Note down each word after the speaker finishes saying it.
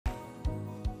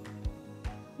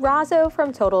Razzo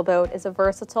from TotalBoat is a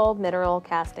versatile mineral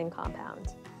casting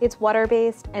compound. It's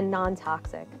water-based and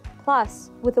non-toxic.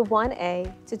 Plus, with a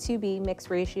 1A to 2B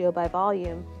mix ratio by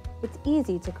volume, it's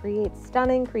easy to create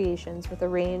stunning creations with a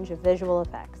range of visual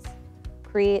effects.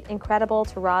 Create incredible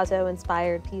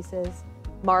terrazzo-inspired pieces,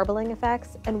 marbling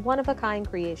effects, and one-of-a-kind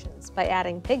creations by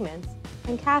adding pigments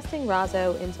and casting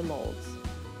Razzo into molds.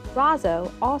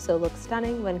 Razzo also looks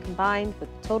stunning when combined with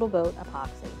TotalBoat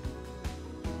epoxy.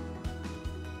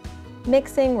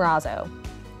 Mixing Razzo.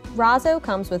 Razzo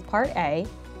comes with Part A,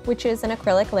 which is an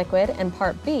acrylic liquid, and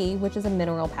Part B, which is a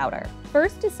mineral powder.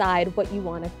 First, decide what you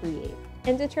want to create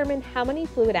and determine how many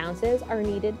fluid ounces are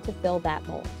needed to fill that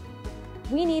mold.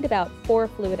 We need about 4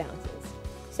 fluid ounces,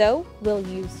 so we'll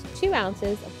use 2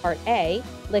 ounces of Part A,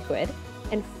 liquid,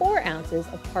 and 4 ounces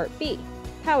of Part B,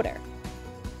 powder.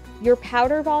 Your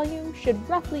powder volume should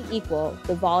roughly equal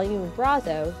the volume of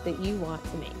Razzo that you want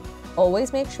to make.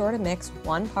 Always make sure to mix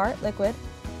 1 part liquid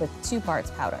with 2 parts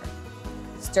powder.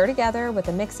 Stir together with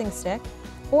a mixing stick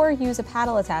or use a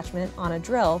paddle attachment on a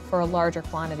drill for a larger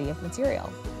quantity of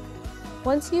material.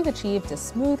 Once you've achieved a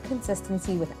smooth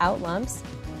consistency without lumps,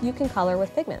 you can color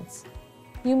with pigments.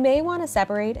 You may want to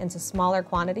separate into smaller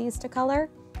quantities to color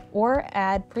or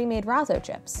add pre-made Razzo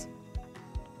chips.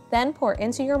 Then pour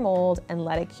into your mold and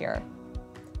let it cure.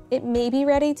 It may be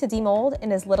ready to demold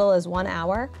in as little as 1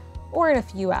 hour or in a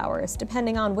few hours,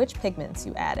 depending on which pigments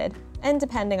you added and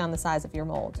depending on the size of your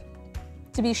mold.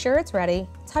 To be sure it's ready,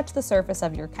 touch the surface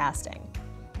of your casting.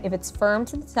 If it's firm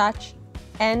to the touch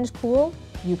and cool,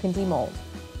 you can demold.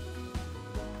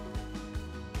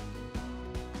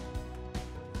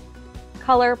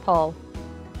 Color pull.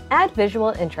 Add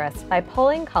visual interest by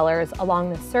pulling colors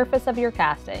along the surface of your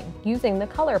casting using the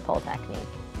color pull technique.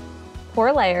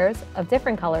 Pour layers of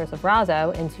different colors of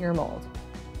Razzo into your mold.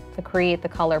 To create the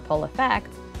color pull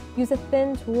effect, use a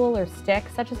thin tool or stick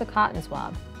such as a cotton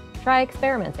swab. Try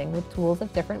experimenting with tools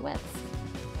of different widths.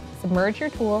 Submerge your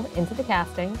tool into the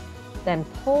casting, then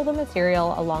pull the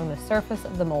material along the surface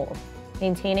of the mold,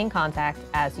 maintaining contact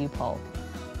as you pull.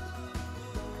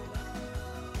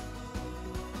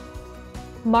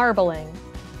 Marbling.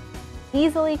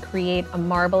 Easily create a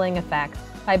marbling effect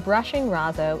by brushing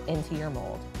Razzo into your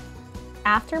mold.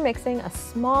 After mixing a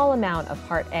small amount of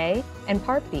Part A and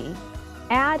Part B,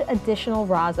 add additional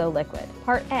Razzo liquid,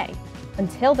 Part A,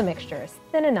 until the mixture is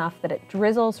thin enough that it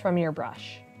drizzles from your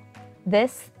brush.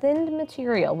 This thinned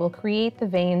material will create the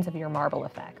veins of your marble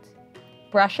effect.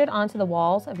 Brush it onto the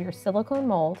walls of your silicone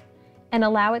mold and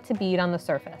allow it to bead on the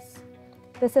surface.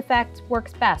 This effect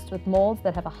works best with molds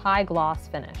that have a high gloss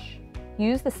finish.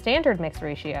 Use the standard mix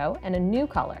ratio and a new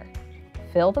color.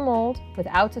 Fill the mold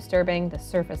without disturbing the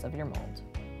surface of your mold.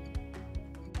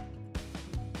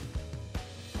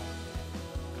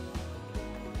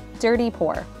 Dirty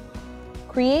pour.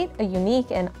 Create a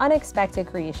unique and unexpected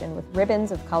creation with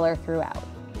ribbons of color throughout.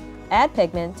 Add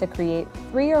pigment to create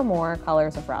 3 or more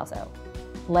colors of Razzo.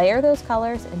 Layer those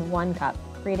colors in 1 cup,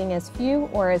 creating as few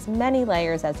or as many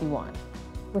layers as you want.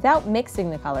 Without mixing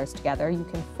the colors together, you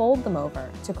can fold them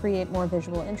over to create more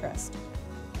visual interest.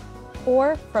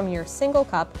 Pour from your single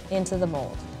cup into the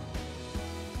mold.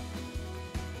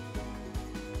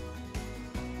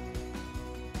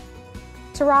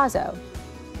 Terrazzo.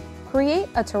 Create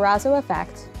a terrazzo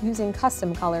effect using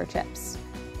custom color chips.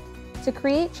 To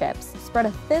create chips, spread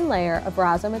a thin layer of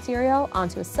Razzo material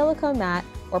onto a silicone mat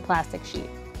or plastic sheet.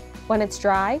 When it's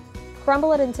dry,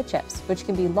 crumble it into chips, which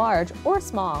can be large or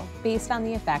small based on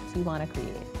the effect you want to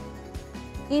create.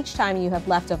 Each time you have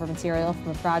leftover material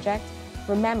from a project,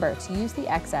 remember to use the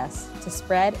excess to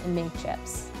spread and make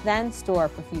chips, then store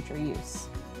for future use.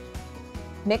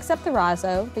 Mix up the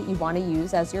Razzo that you want to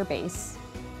use as your base.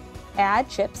 Add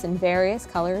chips in various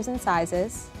colors and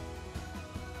sizes,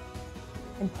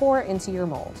 and pour into your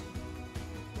mold.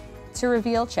 To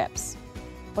reveal chips,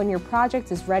 when your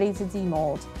project is ready to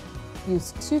demold,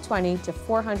 use 220 to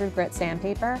 400 grit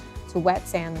sandpaper to wet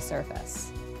sand the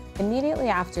surface. Immediately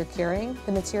after curing,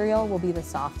 the material will be the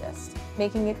softest,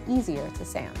 making it easier to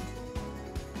sand.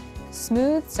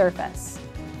 Smooth surface.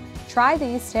 Try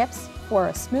these tips for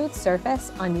a smooth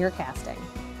surface on your casting.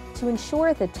 To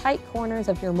ensure the tight corners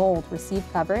of your mold receive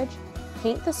coverage,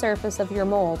 paint the surface of your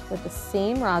mold with the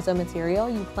same Razzo material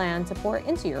you plan to pour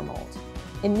into your mold.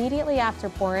 Immediately after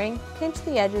pouring, pinch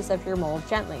the edges of your mold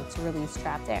gently to release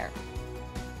trapped air.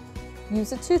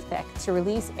 Use a toothpick to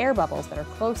release air bubbles that are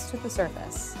close to the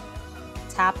surface.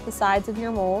 Tap the sides of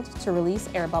your mold to release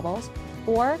air bubbles,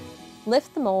 or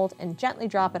lift the mold and gently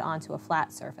drop it onto a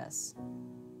flat surface.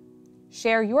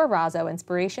 Share your Razzo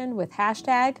inspiration with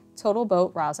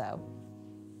 #TotalBoat Razzo.